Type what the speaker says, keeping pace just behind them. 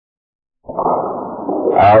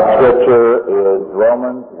Our scripture is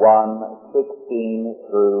Romans 1:16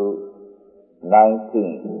 through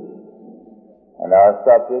 19. And our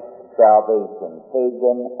subject, salvation,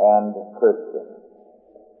 pagan and Christian.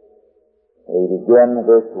 We begin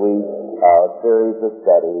this week our series of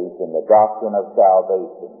studies in the doctrine of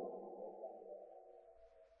salvation.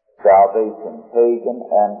 Salvation, pagan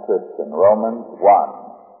and Christian. Romans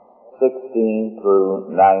 1:16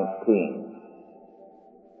 through 19.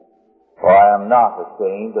 For I am not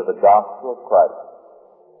ashamed of the gospel of Christ,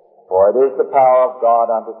 for it is the power of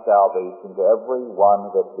God unto salvation to every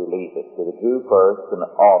one that believeth, to the Jew first, and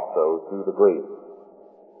also to the Greek.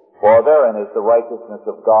 For therein is the righteousness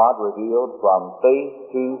of God revealed from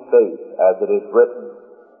faith to faith, as it is written,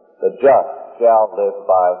 the just shall live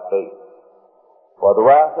by faith. For the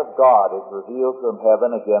wrath of God is revealed from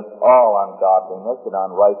heaven against all ungodliness and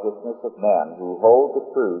unrighteousness of men who hold the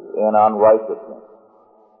truth in unrighteousness.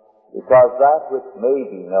 Because that which may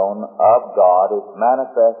be known of God is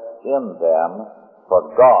manifest in them, for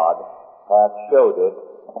God hath showed it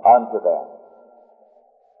unto them.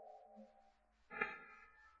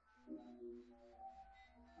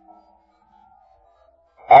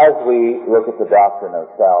 As we look at the doctrine of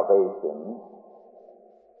salvation,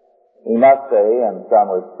 we must say in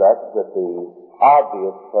some respects that the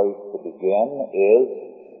obvious place to begin is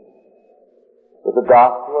with the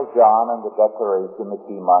Gospel of John and the declaration that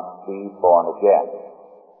he must be born again.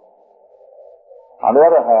 On the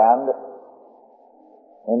other hand,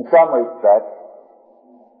 in some respects,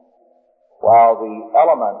 while the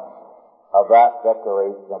elements of that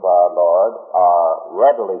declaration of our Lord are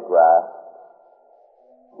readily grasped,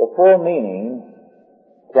 the full meaning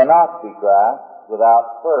cannot be grasped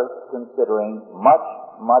without first considering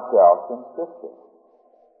much else in Scripture.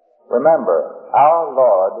 Remember, our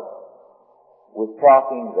Lord was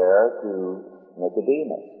talking there to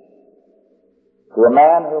Nicodemus, to a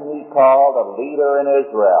man whom he called a leader in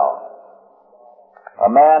Israel, a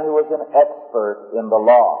man who was an expert in the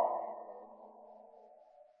law.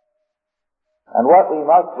 And what we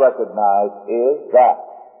must recognize is that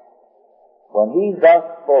when he thus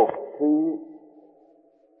spoke to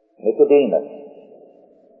Nicodemus,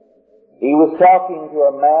 he was talking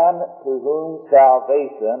to a man to whom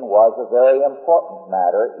salvation was a very important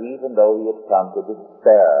matter, even though he had come to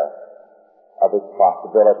despair of its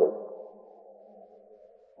possibility.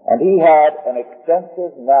 And he had an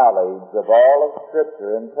extensive knowledge of all of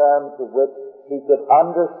Scripture in terms of which he could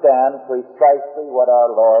understand precisely what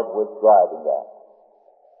our Lord was driving at.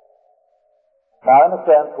 Now, in a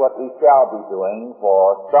sense, what we shall be doing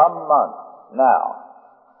for some months now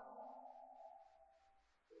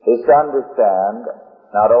is to understand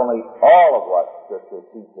not only all of what Scripture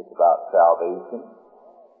teaches about salvation,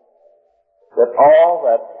 but all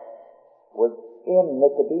that was in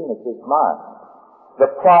Nicodemus' mind, the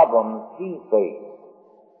problems he faced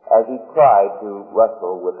as he tried to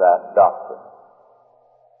wrestle with that doctrine.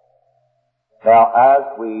 Now,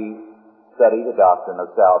 as we study the doctrine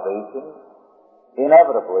of salvation,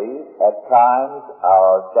 inevitably, at times,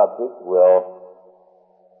 our subject will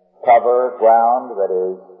cover ground that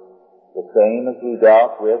is the same as we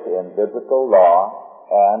dealt with in biblical law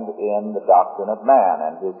and in the doctrine of man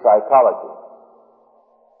and his psychology.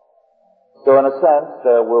 So in a sense,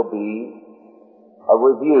 there will be a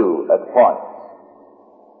review at points.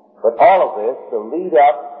 But all of this to lead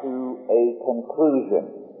up to a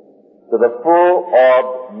conclusion, to the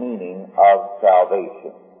full-orbed meaning of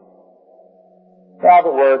salvation. Now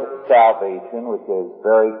the word salvation, which is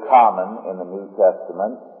very common in the New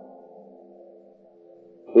Testament,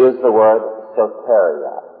 is the word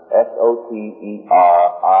soteria, S-O-T-E-R-I-A.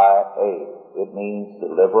 It means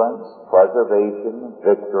deliverance, preservation,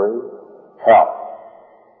 victory, help.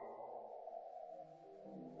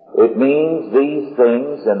 It means these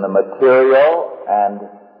things in the material and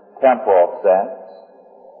temporal sense,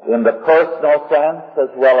 in the personal sense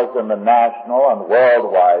as well as in the national and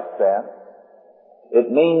worldwide sense. It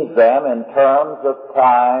means them in terms of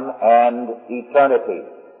time and eternity.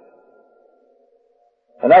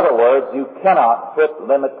 In other words, you cannot put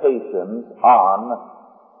limitations on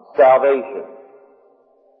salvation.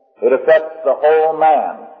 It affects the whole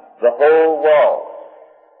man, the whole world,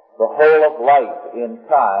 the whole of life in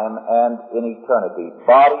time and in eternity,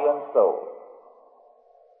 body and soul.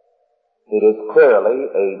 It is clearly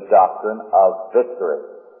a doctrine of victory.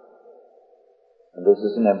 And this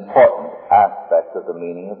is an important aspect of the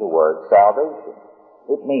meaning of the word salvation.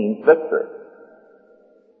 It means victory.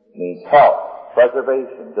 It means help,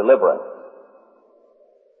 preservation, deliverance.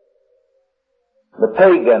 The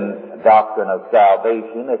pagan doctrine of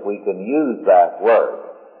salvation, if we can use that word,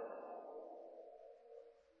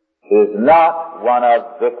 is not one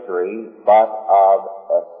of victory, but of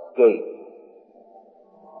escape.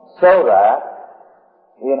 So that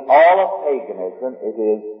in all of paganism, it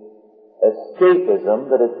is escapism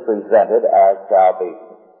that is presented as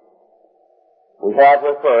salvation. We have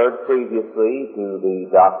referred previously to the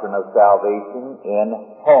doctrine of salvation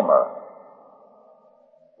in Homer.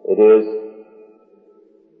 It is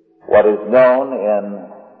what is known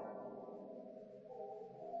in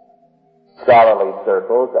scholarly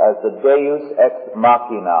circles as the Deus ex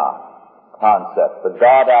machina concept, the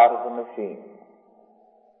God out of the machine.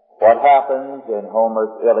 What happens in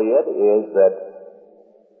Homer's Iliad is that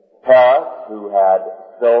Paris, who had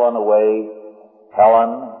stolen away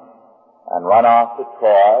Helen and run off to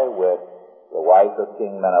Troy with the wife of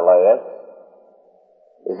King Menelaus,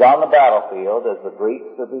 is on the battlefield as the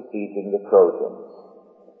Greeks are besieging the Trojans.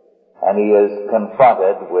 And he is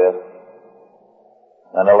confronted with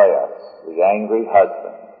Menelaus, the angry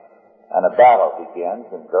husband. And a battle begins,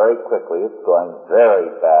 and very quickly it's going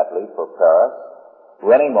very badly for Paris,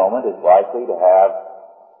 who any moment is likely to have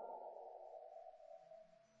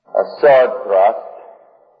a sword thrust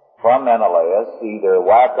from Menelaus, either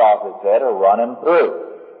whack off his head or run him through.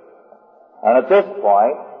 And at this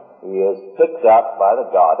point, he is picked up by the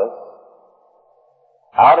goddess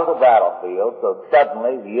out of the battlefield, so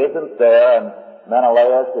suddenly he isn't there, and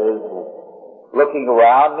Menelaus is looking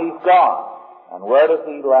around, and he's gone. And where does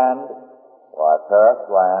he land? Why, Paris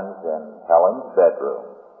lands in Helen's bedroom.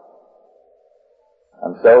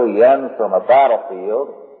 And so he ends from a battlefield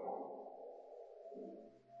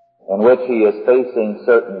in which he is facing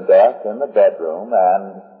certain death in the bedroom,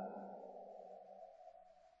 and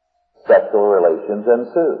sexual relations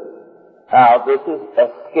ensue. Now, this is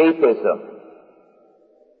escapism.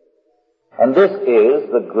 And this is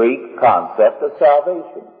the Greek concept of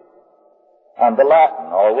salvation, and the Latin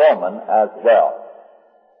or Roman as well.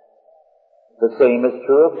 The same is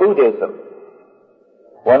true of Buddhism.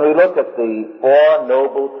 When we look at the Four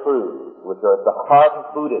Noble Truths, which are at the heart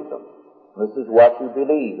of Buddhism, this is what you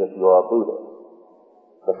believe if you are a Buddhist.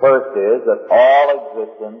 The first is that all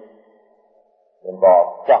existence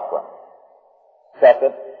involves suffering.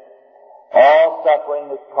 Second, all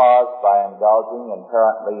suffering is caused by indulging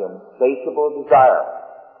inherently insatiable desire.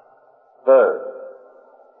 Third,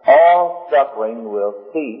 all suffering will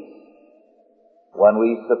cease when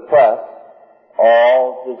we suppress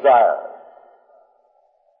all desires.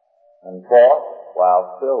 And fourth,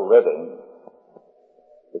 while still living,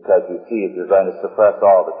 because you see, if you're going to suppress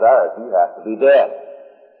all desires, you have to be dead.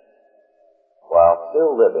 While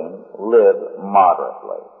still living, live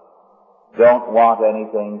moderately. Don't want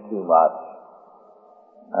anything too much,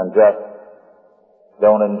 and just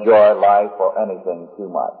don't enjoy life or anything too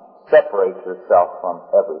much. Separate yourself from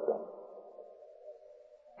everything.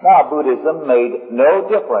 Now, Buddhism made no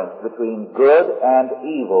difference between good and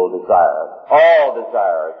evil desires. All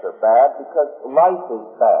desires are bad because life is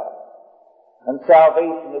bad. And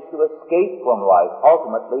salvation is to escape from life,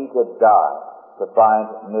 ultimately to die, to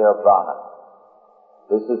find nirvana.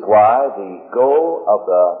 This is why the goal of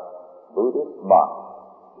the Buddhist monk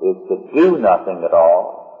is to do nothing at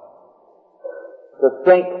all, to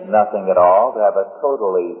think nothing at all, to have a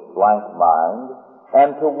totally blank mind,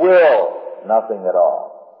 and to will nothing at all.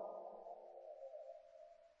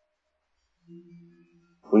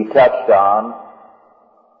 We touched on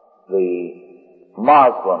the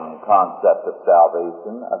Muslim concept of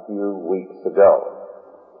salvation a few weeks ago.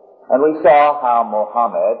 And we saw how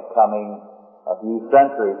Muhammad, coming a few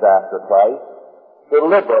centuries after Christ,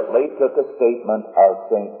 deliberately took a statement of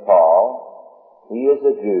St. Paul. He is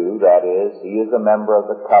a Jew, that is, he is a member of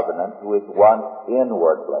the covenant who is one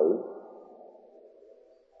inwardly,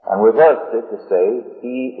 and reversed it to say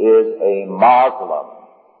he is a Muslim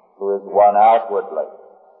who is one outwardly.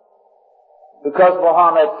 Because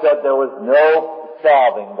Muhammad said there was no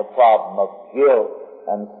solving the problem of guilt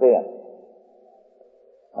and sin.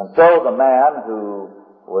 And so the man who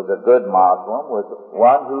was a good Muslim was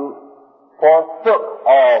one who forsook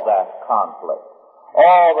all that conflict,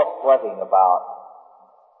 all the fretting about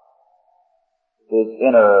his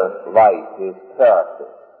inner life, his character.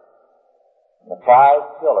 The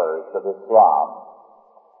 5 pillars of Islam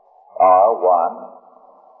are, 1,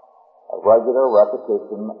 a regular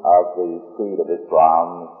repetition of the creed of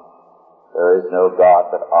Islam. There is no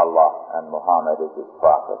God but Allah, and Muhammad is his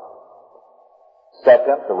prophet.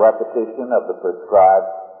 Second, the repetition of the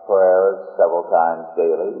prescribed prayers several times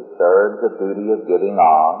daily. Third, the duty of giving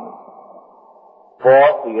alms.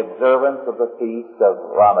 Fourth, the observance of the feast of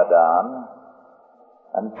Ramadan.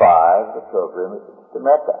 And 5, the pilgrimage to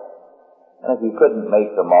Mecca. And if you couldn't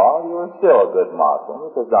make them all, you were still a good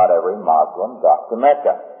Muslim, because not every Muslim got to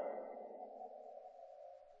Mecca.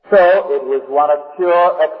 So it was one of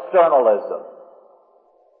pure externalism.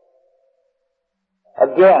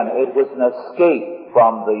 Again, it was an escape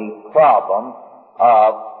from the problem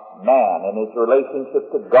of man and his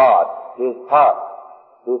relationship to God, his heart,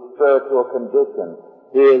 his spiritual condition,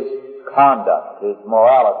 his conduct, his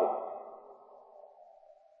morality.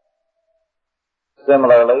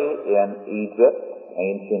 Similarly, in Egypt,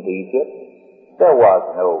 ancient Egypt, there was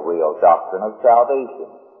no real doctrine of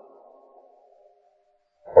salvation.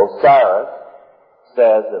 Osiris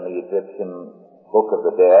says in the Egyptian Book of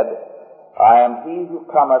the Dead, I am he who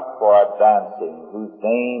cometh for advancing, whose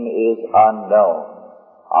name is unknown.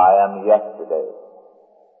 I am yesterday.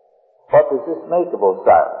 What does this make of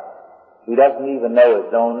Osiris? He doesn't even know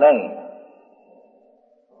his own name.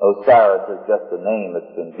 Osiris is just a name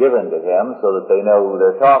that's been given to him so that they know who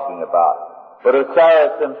they're talking about. But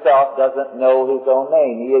Osiris himself doesn't know his own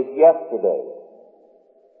name. He is yesterday.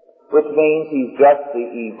 Which means he's just the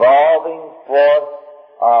evolving force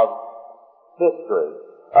of history,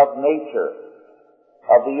 of nature,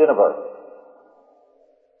 of the universe.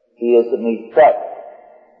 He is an effect,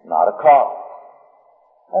 not a cause.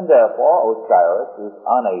 And therefore Osiris is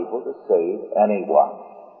unable to save anyone.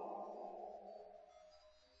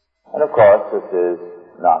 And of course this is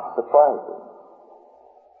not surprising.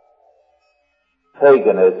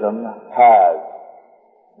 Paganism has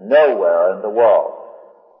nowhere in the world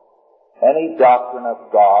any doctrine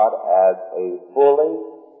of God as a fully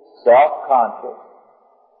self-conscious,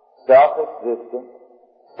 self-existent,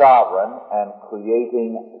 sovereign, and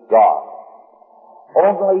creating God.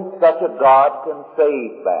 Only such a God can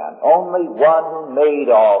save man. Only one who made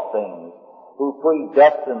all things, who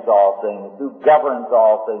predestines all things, who governs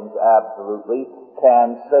all things absolutely,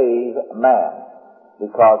 can save man,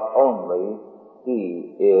 because only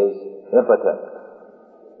he is impotent.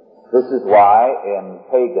 This is why in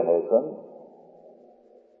paganism,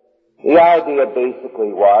 the idea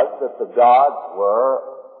basically was that the gods were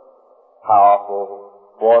powerful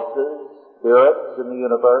forces, spirits in the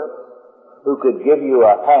universe, who could give you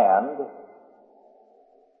a hand,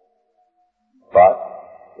 but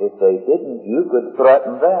if they didn't, you could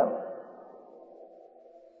threaten them.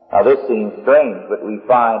 Now this seems strange, but we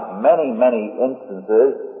find many, many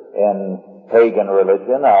instances in pagan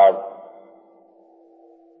religion of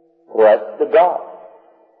threats to God.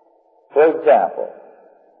 For example,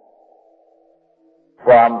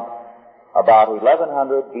 from about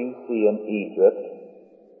 1100 BC in Egypt,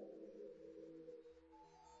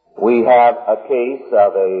 we have a case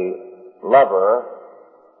of a lover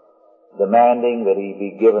demanding that he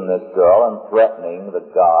be given this girl and threatening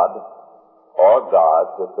the god or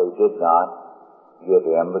gods if they did not give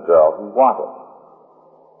him the girl he wanted.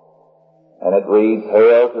 And it reads,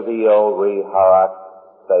 Hail to thee, O Re-Harat,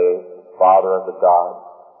 Father of the gods.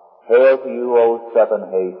 Hail to you, O seven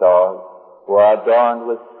Hathors, who are adorned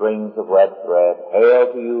with strings of red thread.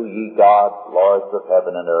 Hail to you, ye gods, lords of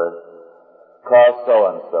heaven and earth. Cause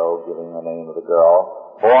so-and-so, giving the name of the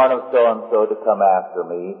girl, born of so-and-so to come after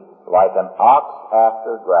me, like an ox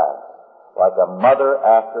after grass, like a mother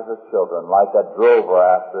after her children, like a drover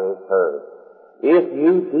after his herd. If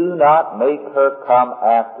you do not make her come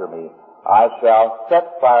after me, I shall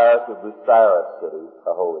set fire to Busiris city,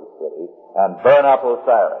 the holy city, and burn up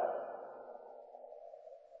Osiris.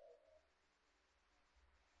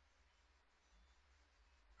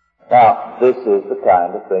 Now, this is the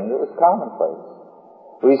kind of thing that was commonplace.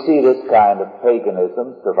 We see this kind of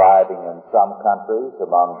paganism surviving in some countries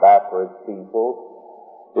among backward peoples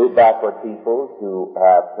who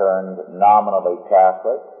have turned nominally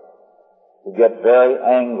Catholic, who get very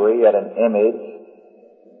angry at an image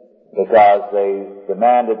because they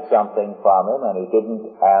demanded something from him and he didn't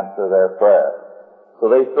answer their prayer. So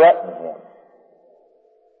they threatened him.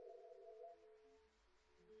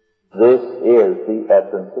 This is the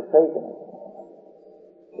essence of paganism.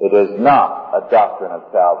 It is not a doctrine of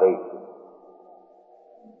salvation.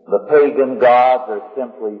 The pagan gods are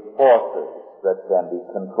simply forces that can be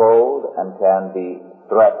controlled and can be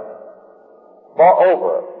threatened.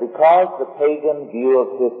 Moreover, because the pagan view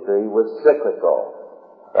of history was cyclical,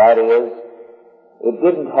 that is, it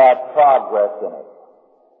didn't have progress in it.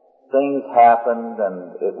 Things happened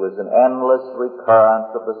and it was an endless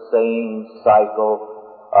recurrence of the same cycle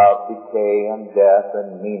of decay and death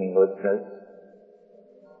and meaninglessness.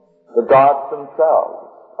 The gods themselves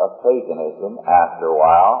of paganism, after a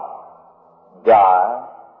while, die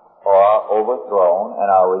or are overthrown and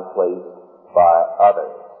are replaced by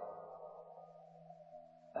others.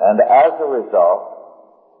 And as a result,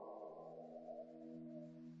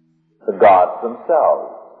 the gods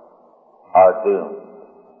themselves are doomed.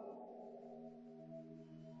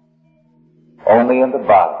 Only in the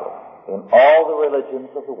Bible, in all the religions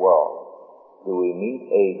of the world, do we meet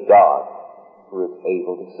a God who is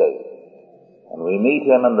able to save. And we meet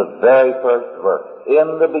him in the very first verse.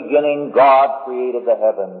 In the beginning God created the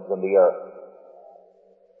heavens and the earth.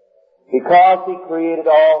 Because he created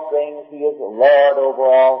all things, he is Lord over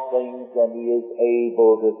all things, and he is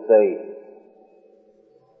able to save.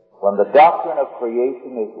 When the doctrine of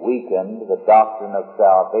creation is weakened, the doctrine of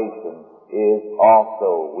salvation is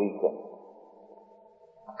also weakened.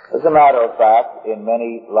 As a matter of fact, in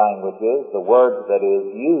many languages, the word that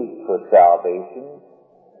is used for salvation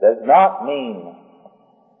does not mean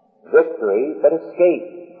victory, but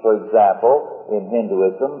escape. For example, in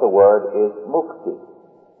Hinduism, the word is mukti,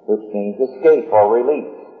 which means escape or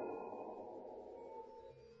release.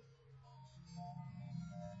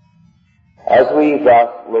 As we thus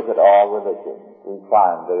look at all religions, we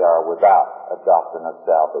find they are without a doctrine of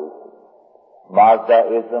salvation.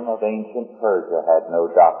 Mazdaism of ancient Persia had no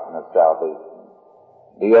doctrine of salvation.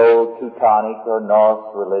 The old Teutonic or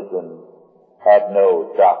Norse religion had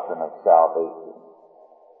no doctrine of salvation.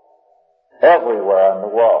 Everywhere in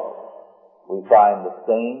the world, we find the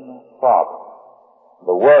same problem.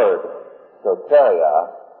 The word soteria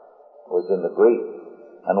was in the Greek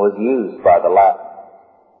and was used by the Latins.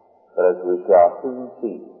 But as we shall soon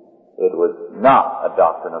see, it was not a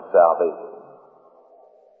doctrine of salvation.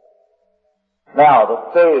 Now,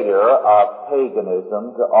 the failure of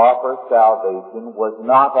paganism to offer salvation was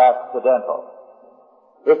not accidental.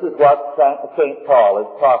 This is what St. Paul is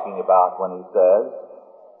talking about when he says,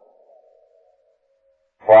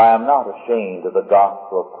 "For I am not ashamed of the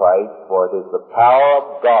gospel of Christ, for it is the power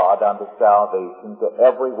of God unto salvation to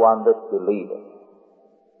every one that believeth,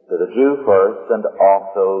 to the Jew first, and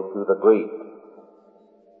also to the Greek."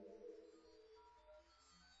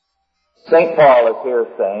 St. Paul is here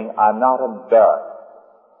saying, I'm not embarrassed.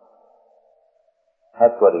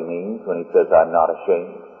 That's what he means when he says, I'm not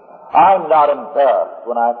ashamed. I'm not embarrassed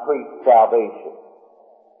when I preach salvation.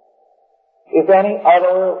 If any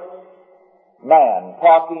other man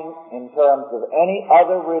talking in terms of any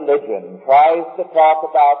other religion tries to talk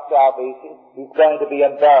about salvation, he's going to be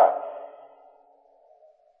embarrassed.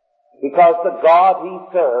 Because the God he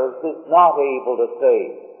serves is not able to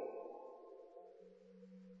save.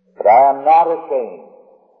 But I am not ashamed.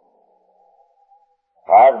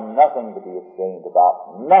 I have nothing to be ashamed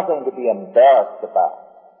about, nothing to be embarrassed about.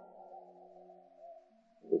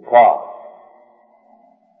 Because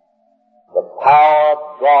the power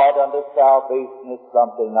of God unto salvation is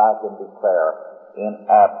something I can declare in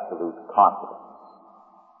absolute confidence.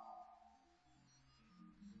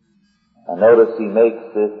 And notice he makes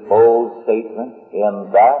this bold statement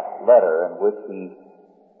in that letter in which he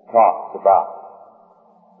talks about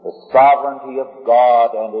the sovereignty of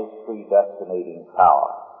God and his predestinating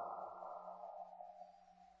power.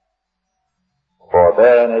 For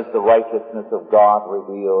therein is the righteousness of God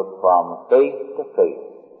revealed from faith to faith,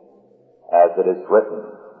 as it is written,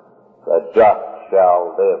 the just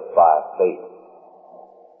shall live by faith.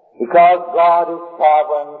 Because God is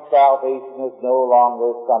sovereign, salvation is no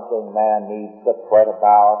longer something man needs to fret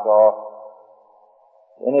about or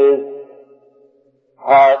in his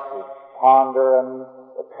heart ponder and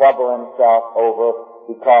trouble himself over,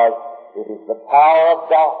 because it is the power of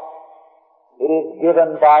God. It is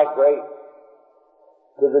given by grace.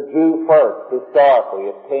 To the Jew first, historically,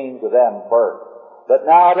 it came to them first, but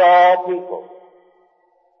now to all people.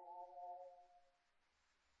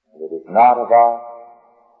 It is not of us,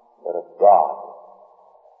 but of God.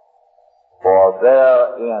 For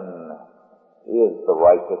therein is the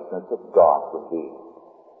righteousness of God revealed.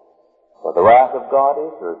 For the wrath of God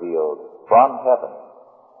is revealed from heaven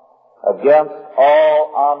against all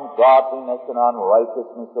ungodliness and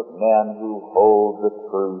unrighteousness of men who hold the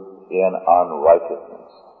truth in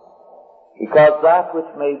unrighteousness. Because that which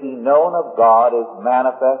may be known of God is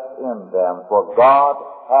manifest in them, for God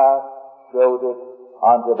hath showed it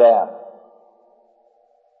unto them.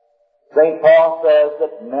 St. Paul says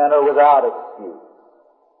that men are without excuse.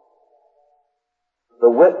 The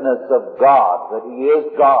witness of God, that he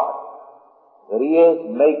is God, that he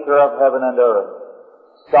is maker of heaven and earth,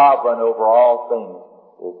 sovereign over all things,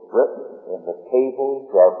 is written in the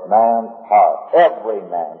tables of man's heart, every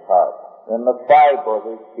man's heart, in the fiber of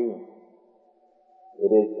his being.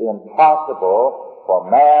 It is impossible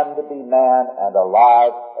for man to be man and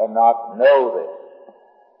alive and not know this,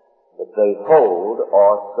 that they hold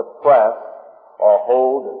or suppress or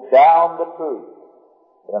hold down the truth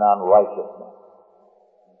in unrighteousness.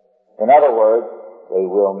 In other words, they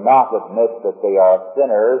will not admit that they are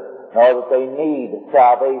sinners, nor that they need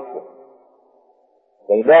salvation.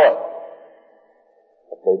 They know it,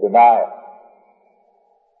 but they deny it.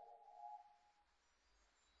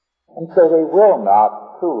 And so they will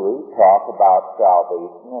not truly talk about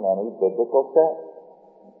salvation in any biblical sense.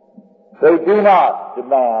 They do not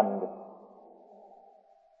demand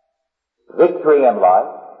victory in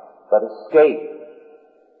life, but escape.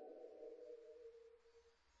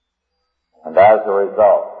 And as a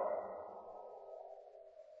result,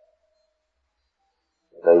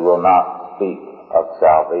 they will not speak of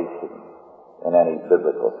salvation in any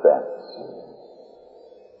biblical sense.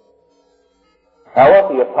 Now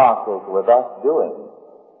what the apostles were thus doing,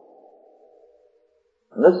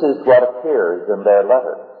 and this is what appears in their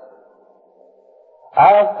letters.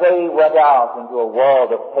 As they went out into a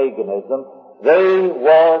world of paganism, they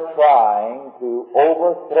were trying to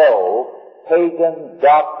overthrow pagan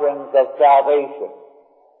doctrines of salvation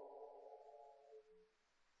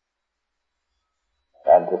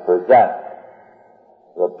and to present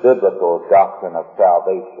the biblical doctrine of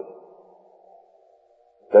salvation.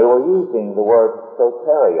 They were using the word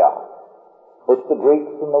soteria, which the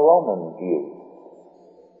Greeks and the Romans used.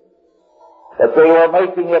 But they were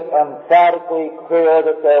making it emphatically clear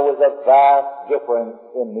that there was a vast difference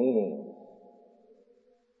in meaning.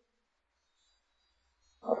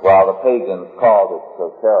 But while the pagans called it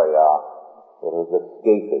soteria, it was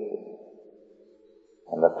escapism.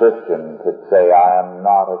 And the Christian could say, I am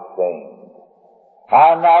not ashamed.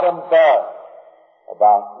 I am not embarrassed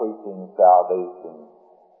about preaching salvation,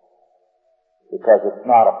 because it's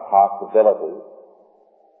not a possibility,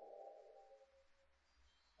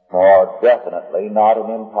 nor definitely not an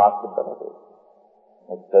impossibility,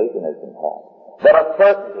 as paganism has, but a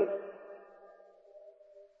certainty,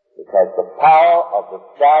 because the power of the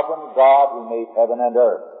sovereign God who made heaven and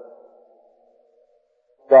earth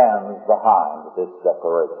stands behind this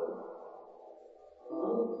declaration.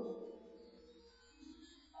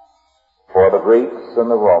 For the Greeks and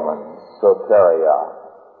the Romans, soteria,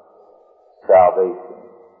 salvation,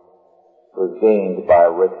 was gained by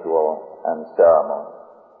ritual and ceremony.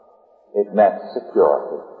 It meant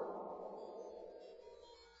security.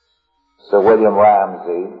 Sir William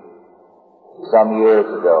Ramsay, some years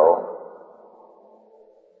ago,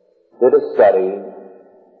 did a study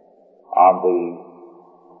on the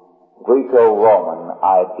Greco-Roman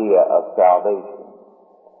idea of salvation.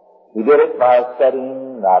 He did it by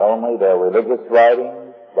studying not only their religious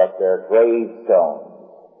writings, but their gravestones,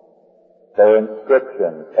 their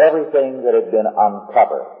inscriptions, everything that had been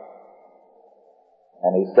uncovered.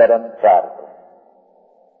 And he said emphatically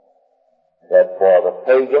that for the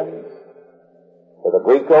pagans, for the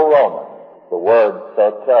Greco-Romans, the word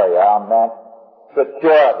soteria meant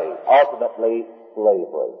security, ultimately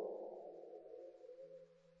slavery.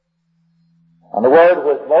 And the word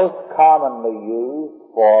was most commonly used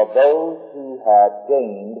for those who had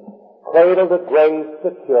gained cradle-to-grave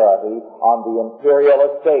security on the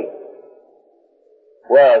imperial estate,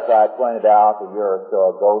 where, as I pointed out a year or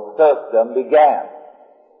so ago, serfdom began.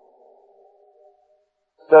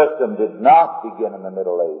 Serfdom did not begin in the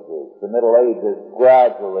Middle Ages. The Middle Ages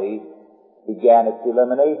gradually began its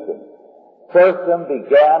elimination. Serfdom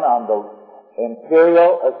began on the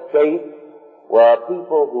imperial estate, where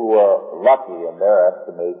people who were lucky in their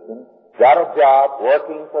estimation got a job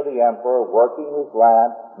working for the emperor, working his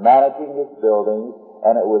land, managing his buildings,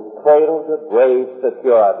 and it was cradle-to-grave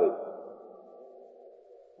security.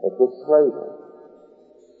 It was slavery.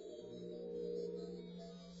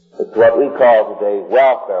 It's what we call today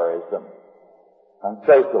welfarism and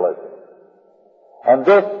socialism. And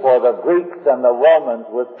this, for the Greeks and the Romans,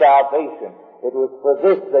 was salvation. It was for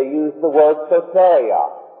this they used the word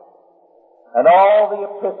soteria. And all the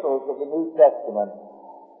epistles of the New Testament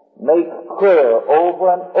make clear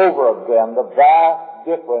over and over again the vast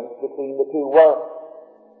difference between the two words.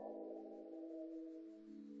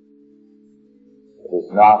 It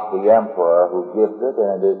is not the emperor who gives it,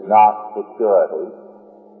 and it is not security.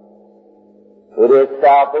 It is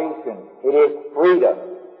salvation. It is freedom.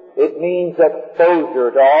 It means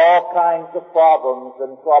exposure to all kinds of problems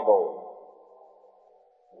and troubles.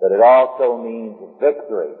 But it also means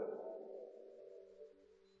victory.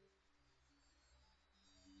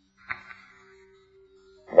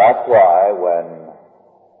 That's why when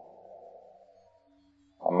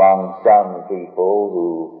among some people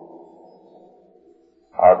who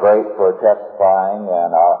are great for testifying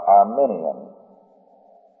and are Arminian,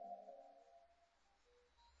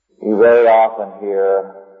 you very often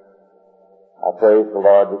hear, I praise the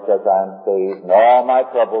Lord because I'm saved and all my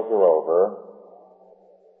troubles are over.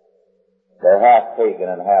 They're half pagan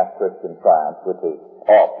and half Christian science, which is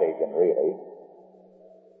all pagan really.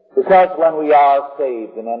 Because when we are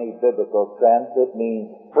saved in any biblical sense, it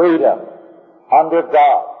means freedom under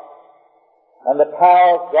God. And the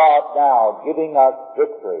power of God now giving us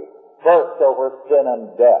victory first over sin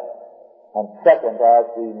and death, and second as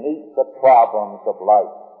we meet the problems of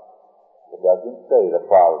life. It doesn't say the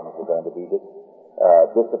problems are going to be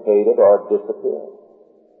dissipated or disappear.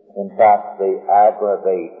 In fact, they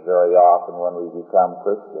aggravate very often when we become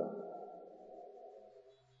Christians.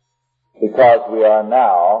 Because we are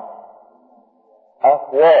now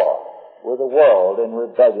at war with the world in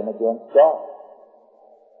rebellion against God.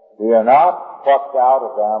 We are not plucked out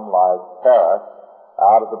of them like parrots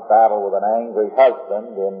out of the battle with an angry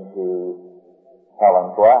husband into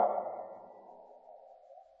Helen's wrath.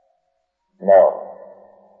 No.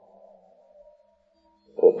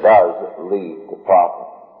 It does lead to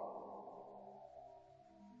problems,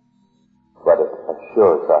 but it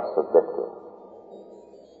assures us of victory.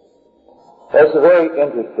 There's a very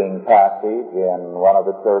interesting passage in one of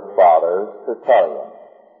the church fathers, Tertullian.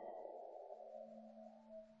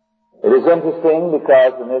 It is interesting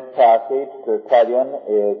because in this passage, Tertullian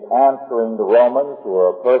is answering the Romans who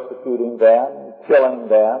are persecuting them, killing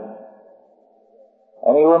them,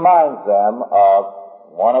 and he reminds them of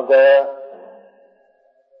one of their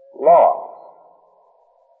laws.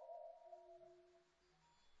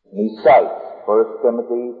 He cites 1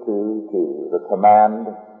 Timothy 2:2, the command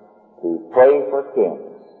to pray for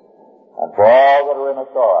kings and for all that are in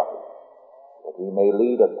authority, that he may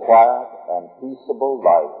lead a quiet and peaceable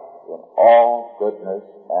life in all goodness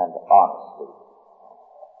and honesty.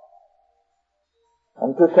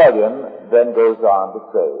 And Tertullian then goes on to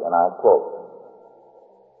say, and I quote,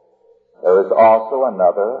 "There is also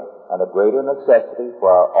another and a greater necessity for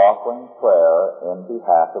our offering prayer in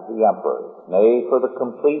behalf of the emperors, nay, for the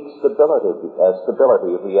complete stability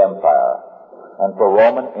of the empire, and for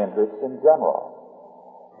Roman interests in general.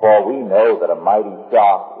 For we know that a mighty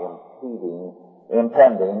shock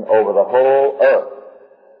impending over the whole earth.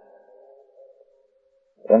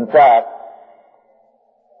 In fact,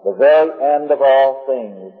 the very end of all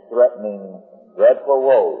things, threatening dreadful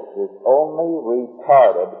woes, is only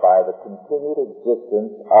retarded by the continued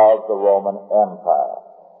existence of the Roman Empire.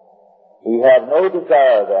 We have no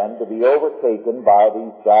desire then to be overtaken by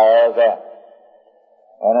these dire events.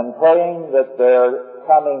 And in praying that their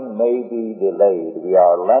coming may be delayed, we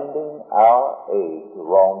are lending our aid to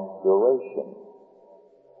Rome's duration.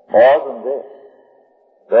 More than this,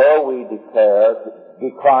 though we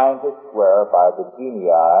decline to swear by the genii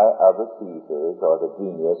of the Caesars, or the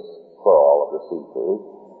genius, plural, of the Caesars,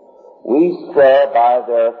 we swear by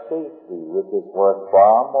their safety, which is worth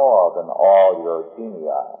far more than all your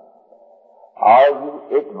genii. Are you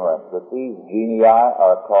ignorant that these genii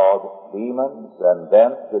are called demons, and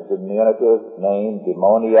thence the diminutive name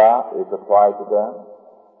demonia is applied to them?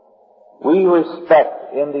 We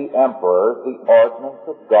respect in the emperors the ordinance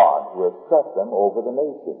of God who has set them over the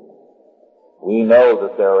nations. We know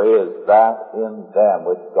that there is that in them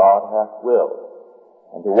which God hath willed,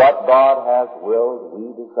 and to what God has willed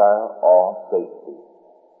we desire all safety,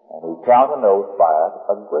 and we count an oath by it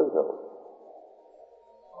a great oath.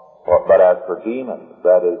 But as for demons,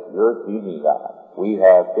 that is your genii, we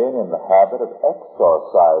have been in the habit of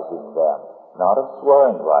exorcising them, not of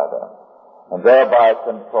swearing by them, and thereby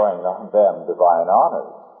conferring on them divine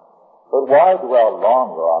honors. But why dwell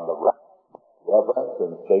longer on the reverence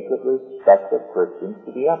and sacred respect of Christians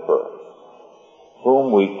to the emperor,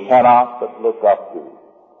 whom we cannot but look up to,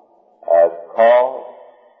 as called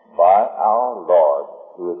by our Lord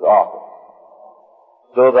to his office,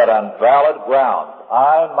 so that on valid grounds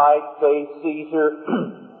I might say Caesar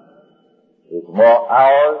is more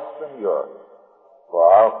ours than yours,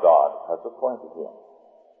 for our God has appointed him.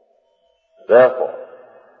 Therefore,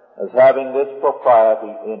 as having this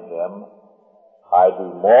propriety in him, I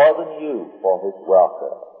do more than you for his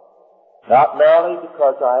welfare, not merely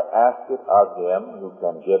because I ask it of him who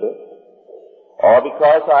can give it, or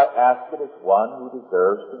because I ask it as one who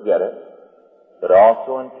deserves to get it, but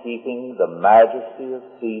also in keeping the majesty of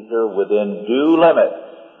Caesar within due limits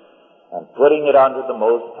and putting it under the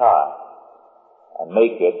Most High, and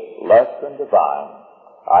make it less than divine,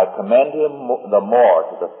 I commend him the more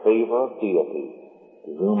to the favor of deity,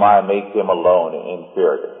 to whom I make him alone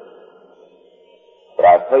inferior. But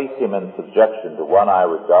I place him in subjection to one I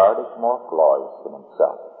regard as more glorious than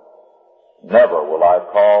himself. Never will I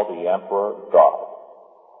call the emperor God.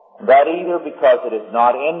 That either because it is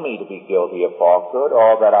not in me to be guilty of falsehood,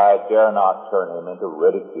 or that I dare not turn him into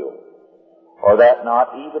ridicule, or that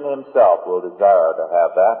not even himself will desire to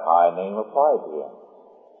have that high name applied to him.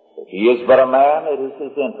 If he is but a man, it is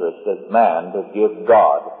his interest as man to give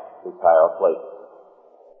God his higher place.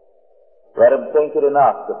 Let him think it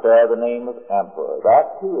enough to bear the name of emperor.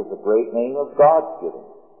 That too is a great name of God's giving.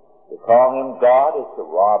 To call him God is to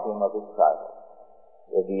rob him of his title.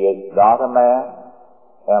 If he is not a man,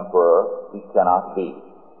 emperor he cannot be.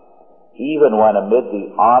 Even when amid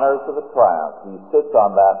the honors of a triumph he sits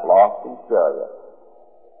on that lofty chariot,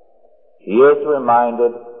 he is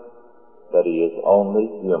reminded that he is only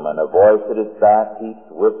human. A voice at his back keeps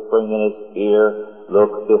whispering in his ear,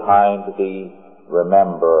 "Look behind thee,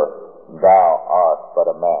 remember, thou art but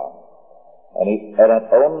a man." And it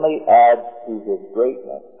only adds to his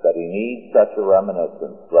greatness that he needs such a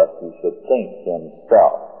reminiscence, lest he should think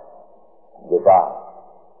himself divine.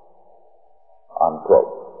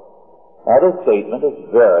 Unquote. Now this statement is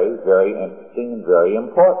very, very interesting and very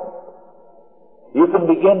important. You can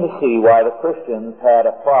begin to see why the Christians had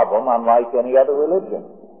a problem unlike any other religion.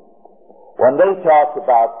 When they talked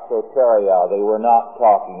about soteria, they were not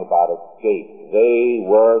talking about escape. They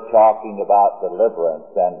were talking about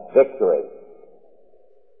deliverance and victory.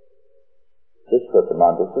 This put them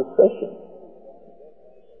under suspicion.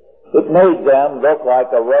 It made them look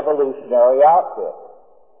like a revolutionary outfit.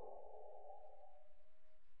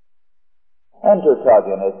 And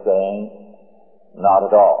Tertullian is saying, not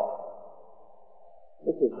at all.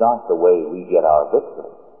 This is not the way we get our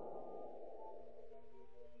victory.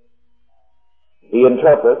 He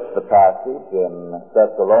interprets the passage in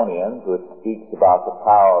Thessalonians, which speaks about the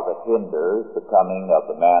power that hinders the coming of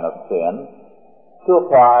the man of sin, to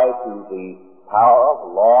apply to the power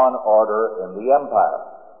of law and order in the empire.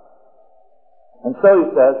 And so he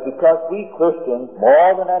says, because we Christians,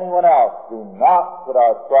 more than anyone else, do not put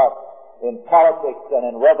our trust in politics and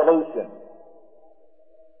in revolution,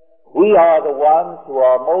 we are the ones who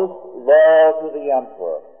are most loyal to the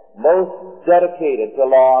emperor, most dedicated to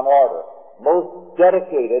law and order, most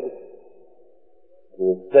dedicated to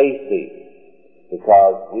his safety,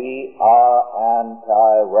 because we are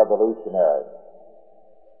anti-revolutionary.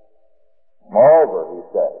 Moreover, he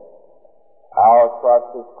says, our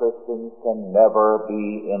trust as Christians can never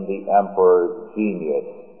be in the emperor's genius,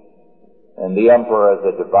 in the emperor as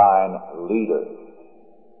a divine leader,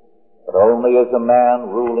 but only as a man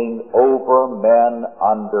ruling over men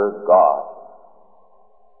under God.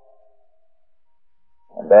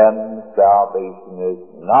 And then salvation is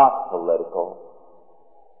not political,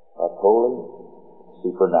 but wholly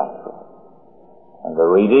supernatural. And the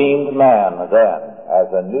redeemed man then, as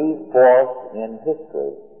a new force in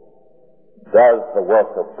history, does the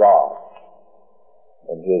work of God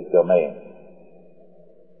in his domain.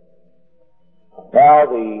 Now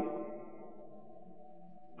the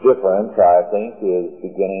difference, I think, is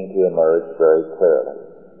beginning to emerge very clearly.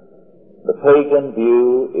 The pagan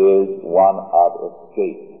view is one of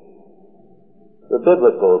escape. The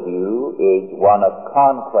biblical view is one of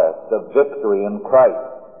conquest, of victory in Christ.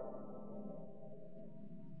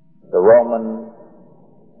 The Roman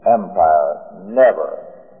Empire never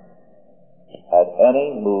had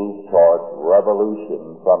any move towards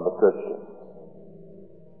revolution from the Christians.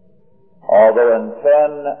 Although in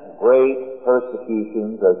 10 great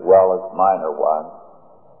persecutions as well as minor ones,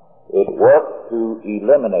 it worked to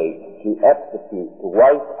eliminate, to execute, to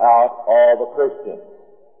wipe out all the Christians.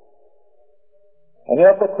 And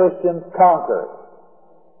yet the Christians conquered.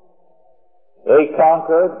 They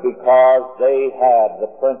conquered because they had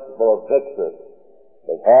the principle of victory.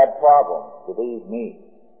 They had problems, believe me.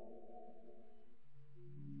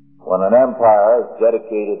 When an empire has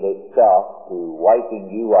dedicated itself to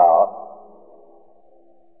wiping you out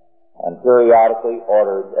and periodically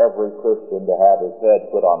orders every Christian to have his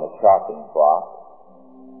head put on the chopping block,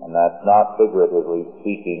 and that's not figuratively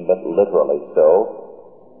speaking, but literally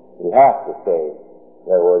so, you have to say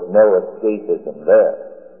there was no escapism there.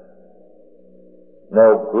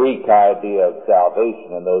 No Greek idea of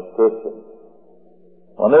salvation in those Christians.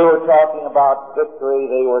 When they were talking about victory,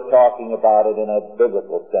 they were talking about it in a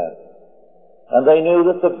biblical sense. And they knew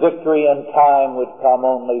that the victory in time would come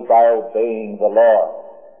only by obeying the Lord.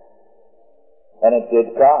 And it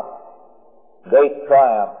did come. They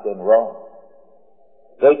triumphed in Rome.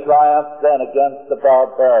 They triumphed then against the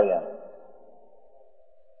barbarians.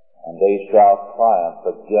 And they shall triumph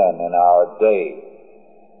again in our day,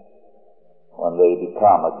 when they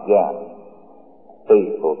become again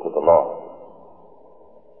faithful to the Lord.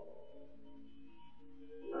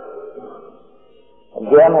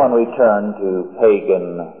 Again, when we turn to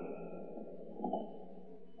pagan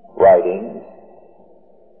writings,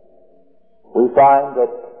 we find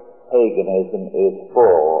that paganism is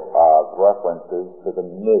full of references to the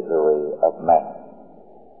misery of man.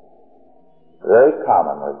 Very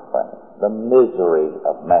common refrain, the misery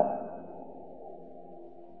of man.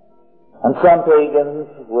 And some pagans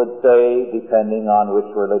would say, depending on which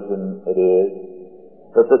religion it is,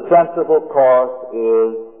 that the sensible course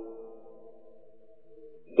is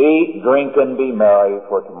be Eat, drink, and be merry,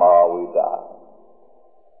 for tomorrow we die.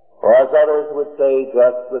 Or as others would say,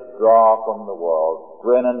 just withdraw from the world,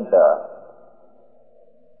 grin and bear it.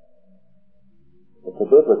 But the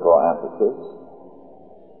biblical emphasis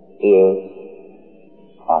is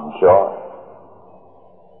on joy,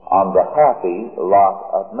 on the happy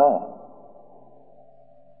lot of man.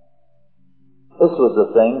 This was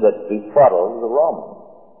the thing that befuddled the Romans.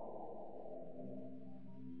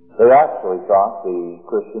 They actually thought the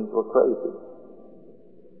Christians were crazy.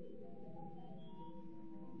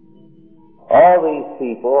 All these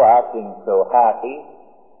people acting so happy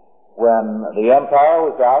when the empire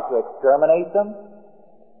was out to exterminate them,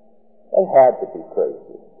 they had to be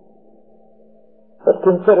crazy. But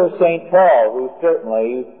consider St. Paul, who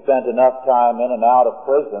certainly spent enough time in and out of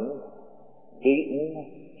prison,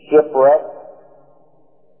 beaten, shipwrecked,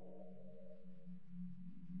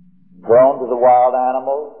 thrown to the wild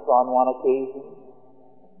animals on one occasion.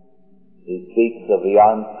 He speaks of the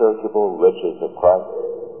unsearchable riches of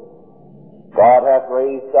Christ. God hath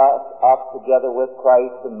raised us up together with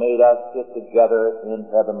Christ and made us sit together in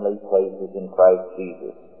heavenly places in Christ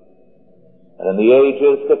Jesus. And in the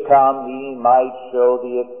ages to come he might show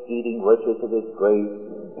the exceeding riches of his grace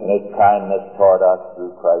and his kindness toward us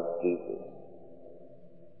through Christ Jesus.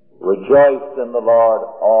 Rejoice in the Lord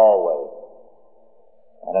always.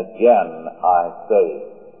 And again I say,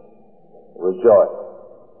 rejoice.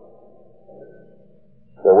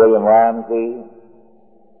 Sir William Ramsay,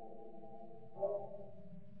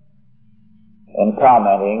 in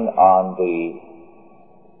commenting on the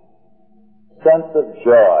sense of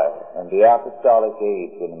joy in the apostolic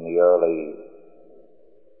age and in the early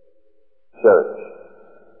church,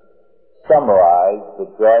 summarized the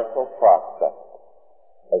joyful prospect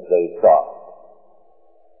as they saw it.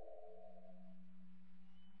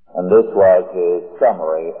 And this was his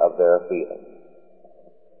summary of their feelings.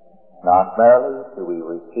 Not merely do we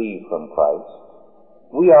receive from Christ,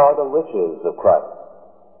 we are the riches of Christ.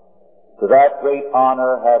 To that great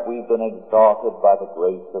honor have we been exalted by the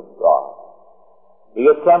grace of God.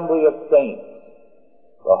 The assembly of saints,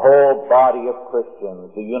 the whole body of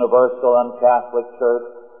Christians, the universal and Catholic Church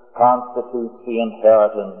constitutes the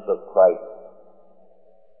inheritance of Christ.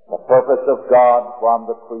 The purpose of God from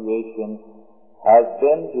the creation has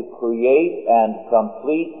been to create and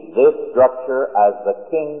complete this structure as the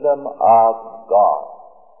kingdom of God,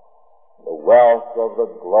 the wealth of the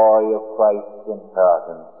glory of Christ's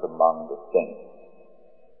inheritance among the saints.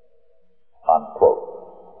 Unquote.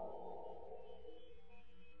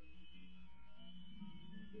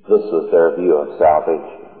 This was their view of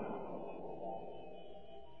salvation.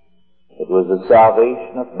 It was the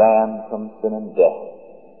salvation of man from sin and death.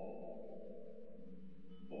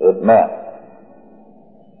 It meant,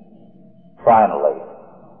 finally,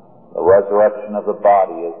 the resurrection of the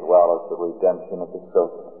body as well as the redemption of the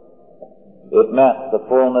soul. It meant the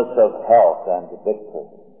fullness of health and victory.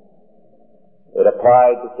 It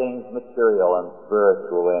applied to things material and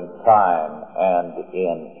spiritual in time and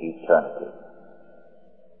in eternity.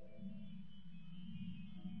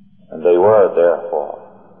 And they were, therefore,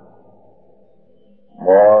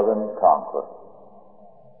 more than conquerors.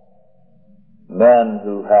 Men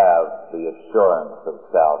who have the assurance of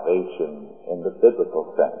salvation in the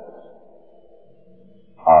biblical sense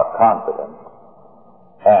are confident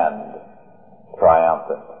and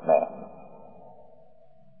triumphant men.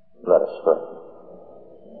 Let us pray.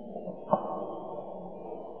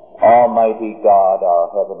 Almighty God, our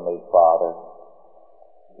Heavenly Father,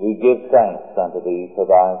 we give thanks unto Thee for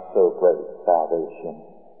Thy so great salvation.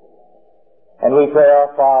 And we pray,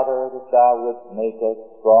 our Father, that Thou wouldst make us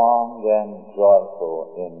strong and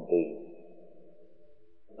joyful in Thee,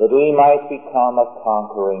 that we might become a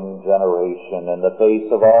conquering generation in the face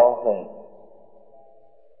of all things,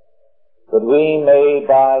 that we may,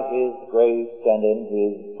 by His grace and in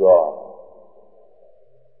His joy,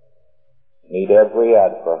 meet every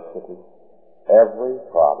adversity, every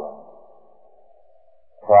problem,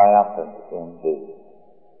 triumphant in Thee,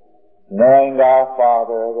 knowing, our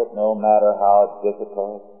Father, that no matter how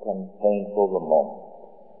difficult and painful the moment,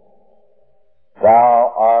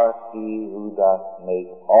 Thou art He who doth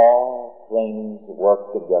make all things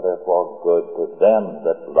work together for good to them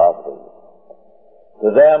that love Thee, to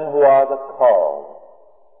them who are the called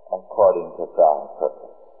according to Thy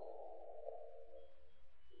purpose.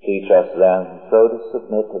 Teach us then so to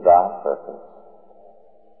submit to Thy purpose,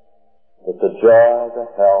 that the joy, the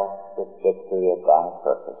health, the victory of Thy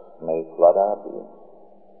purpose may flood our being.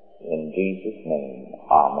 In Jesus' name,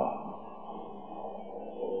 Amen.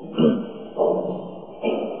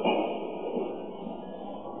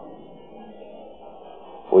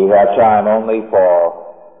 We have time only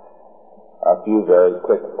for a few very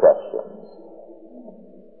quick questions.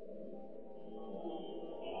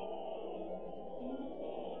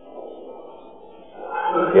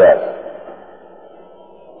 Yes.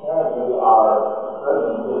 As we are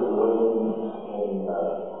present situation in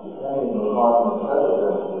defending the modern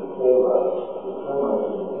presidency favor the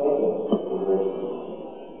criminals in taking position.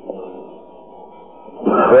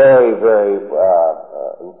 Very, very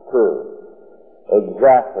true.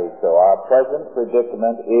 Exactly so. Our present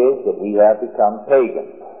predicament is that we have become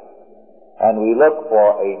pagan. And we look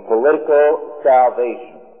for a political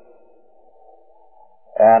salvation.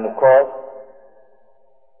 And of course,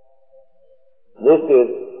 this is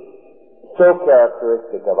so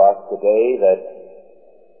characteristic of us today that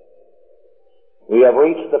we have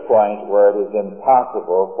reached the point where it is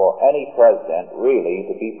impossible for any president really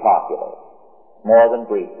to be popular, more than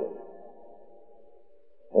briefly.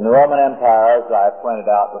 In the Roman Empire, as I pointed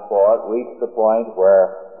out before, it reached the point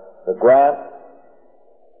where the grants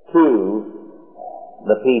to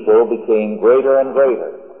the people became greater and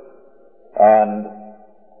greater. And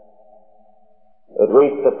it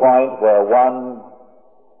reached the point where one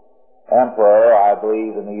emperor, I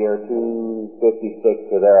believe in the year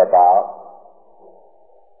 256 or thereabouts,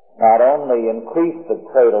 not only increased the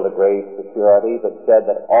cradle-to-grave security, but said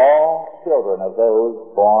that all children of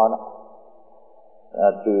those born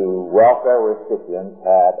to welfare recipients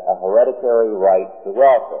had a hereditary right to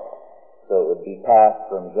welfare, so it would be passed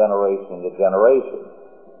from generation to generation.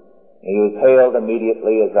 He was hailed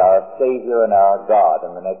immediately as our Savior and our God,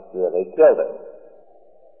 and the next year they killed him.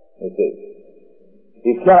 You see,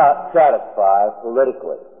 you cannot satisfy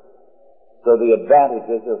politically, so the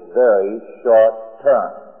advantages are very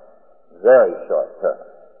short-term. Very short-term.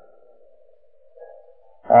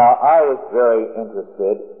 Now, I was very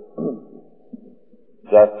interested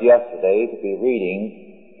just yesterday to be reading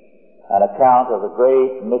an account of the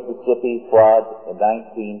great Mississippi flood in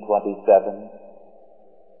 1927.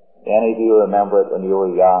 Any of you remember it when you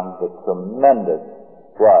were young? The tremendous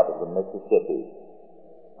flood of the Mississippi,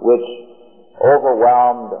 which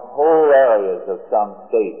overwhelmed whole areas of some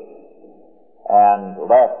states and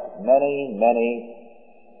left many, many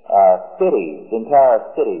cities,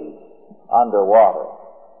 entire cities, underwater.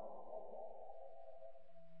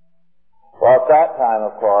 Well, at that time,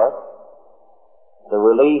 of course, the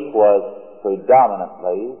relief was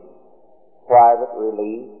predominantly private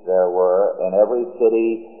relief. There were, in every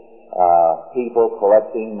city, people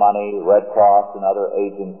collecting money, Red Cross and other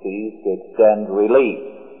agencies to extend relief.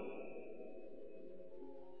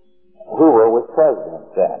 Hoover was president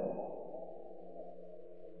then.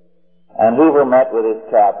 And Hoover met with his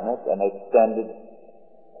cabinet and extended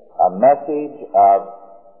a message of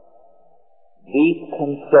deep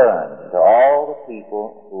concern to all the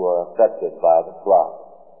people who were affected by the flood.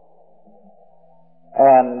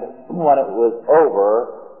 And when it was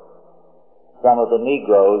over, some of the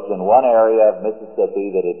Negroes in one area of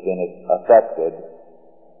Mississippi that had been affected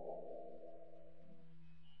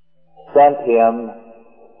sent him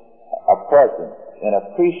a present in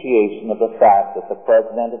appreciation of the fact that the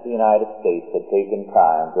President of the United States had taken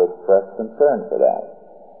time to express concern for them.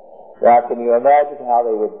 Now, can you imagine how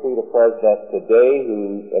they would treat a president today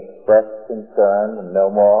who expressed concern and no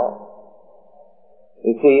more?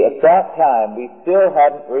 You see, at that time, we still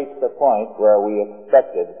hadn't reached the point where we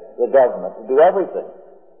expected the government to do everything.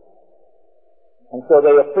 And so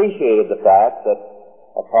they appreciated the fact that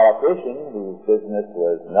a politician whose business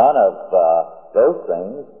was none of those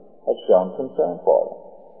things had shown concern for them.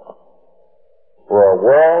 We're a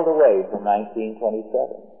world away from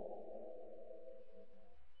 1927.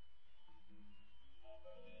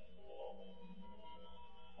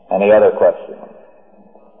 Any other questions?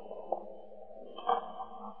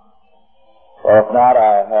 Well, if not,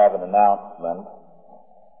 I have an announcement.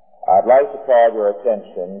 I'd like to call your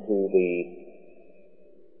attention to the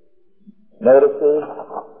notices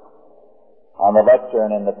on the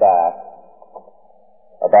lectern in the back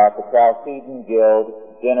about the Chalcedon Guild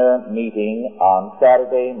dinner meeting on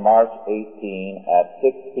Saturday, March 18 at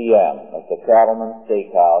 6 p.m. at the Cattleman's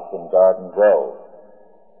Steakhouse in Garden Grove.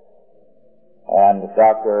 And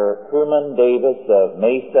Dr. Truman Davis of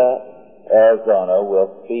Mesa, Arizona,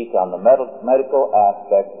 will speak on the medical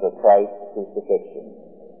aspects of Christ's crucifixion.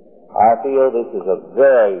 I feel this is a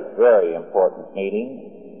very, very important meeting.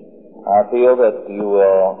 I feel that you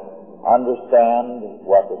will understand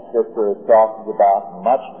what the Scripture is talking about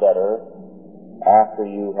much better after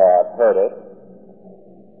you have heard it.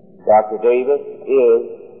 Dr. Davis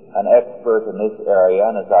is an expert in this area,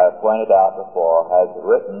 and as I have pointed out before, has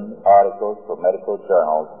written articles for medical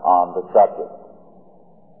journals on the subject.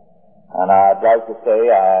 And I'd like to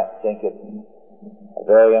say I think it's a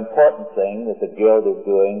very important thing that the Guild is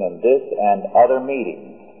doing in this and other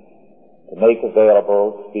meetings to make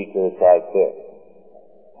available speakers like this.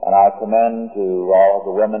 And I commend to all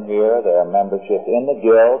the women here their membership in the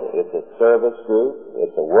Guild. It's a service group,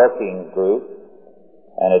 it's a working group,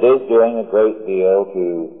 and it is doing a great deal to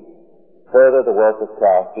further the work of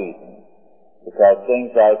Charles Eaton, because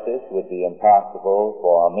things like this would be impossible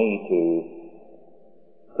for me to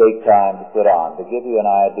take time to put on. To give you an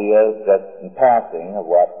idea, just in passing, of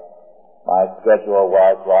what my schedule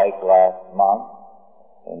was like last month,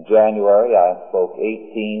 in January I spoke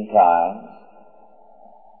 18 times.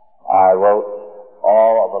 I wrote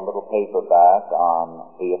all of a little paperback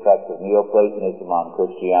on the effect of Neoplatonism on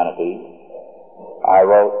Christianity. I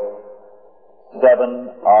wrote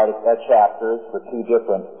 7 chapters for 2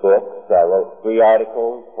 different books. I wrote 3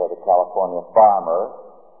 articles for the California Farmer.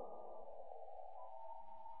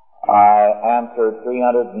 I answered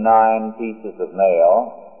 309 pieces of mail,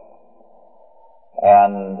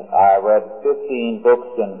 and I read 15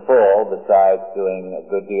 books in full, besides doing a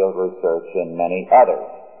good deal of research in many others.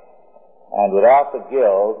 And without the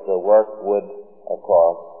Guild, the work would, of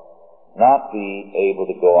course, not be able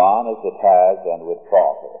to go on as it has and would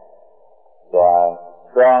falter. So I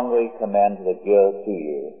strongly commend the Guild to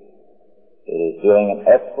you. It is doing an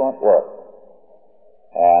excellent work,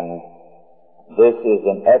 and this is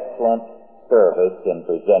an excellent service in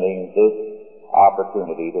presenting this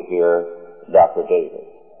opportunity to hear Dr. Davis.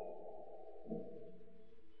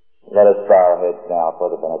 Let us bow our heads now for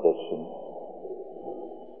the benediction.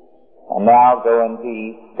 And now go in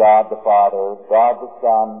peace, God the Father, God the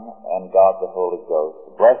Son, and God the Holy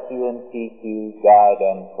Ghost bless you and keep you, guide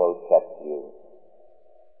and protect you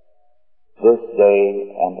this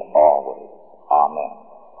day and always. Amen.